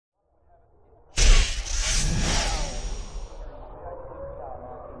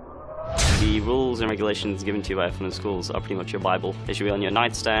The rules and regulations given to you by F1 schools are pretty much your Bible. They should be on your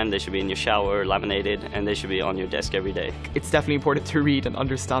nightstand, they should be in your shower, laminated, and they should be on your desk every day. It's definitely important to read and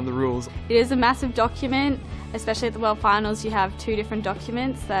understand the rules. It is a massive document, especially at the World Finals. You have two different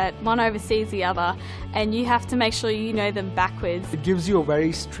documents that one oversees the other, and you have to make sure you know them backwards. It gives you a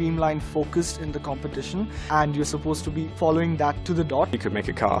very streamlined focus in the competition, and you're supposed to be following that to the dot. You could make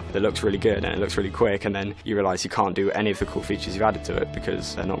a car that looks really good and it looks really quick, and then you realise you can't do any of the cool features you've added to it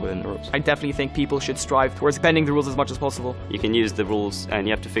because they're not within the rules. I definitely think people should strive towards bending the rules as much as possible. You can use the rules and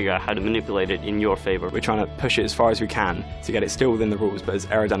you have to figure out how to manipulate it in your favour. We're trying to push it as far as we can to get it still within the rules but as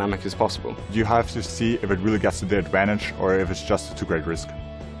aerodynamic as possible. You have to see if it really gets to the advantage or if it's just too great risk.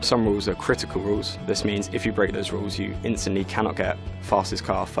 Some rules are critical rules. This means if you break those rules, you instantly cannot get fastest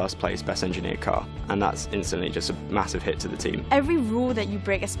car, first place, best engineered car. And that's instantly just a massive hit to the team. Every rule that you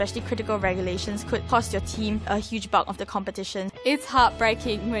break, especially critical regulations, could cost your team a huge bulk of the competition. It's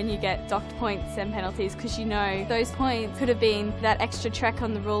heartbreaking when you get docked points and penalties, because you know those points could have been that extra track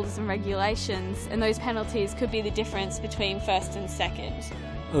on the rules and regulations, and those penalties could be the difference between first and second.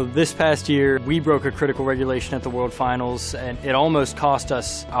 This past year, we broke a critical regulation at the World Finals, and it almost cost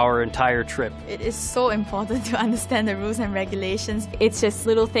us our entire trip. It is so important to understand the rules and regulations. It's just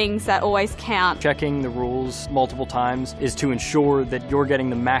little things that always count. Checking the rules multiple times is to ensure that you're getting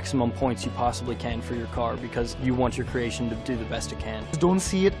the maximum points you possibly can for your car, because you want your creation to do the best it can. Don't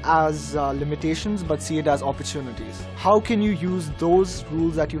see it as limitations, but see it as opportunities. How can you use those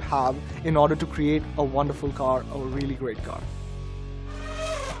rules that you have in order to create a wonderful car, a really great car?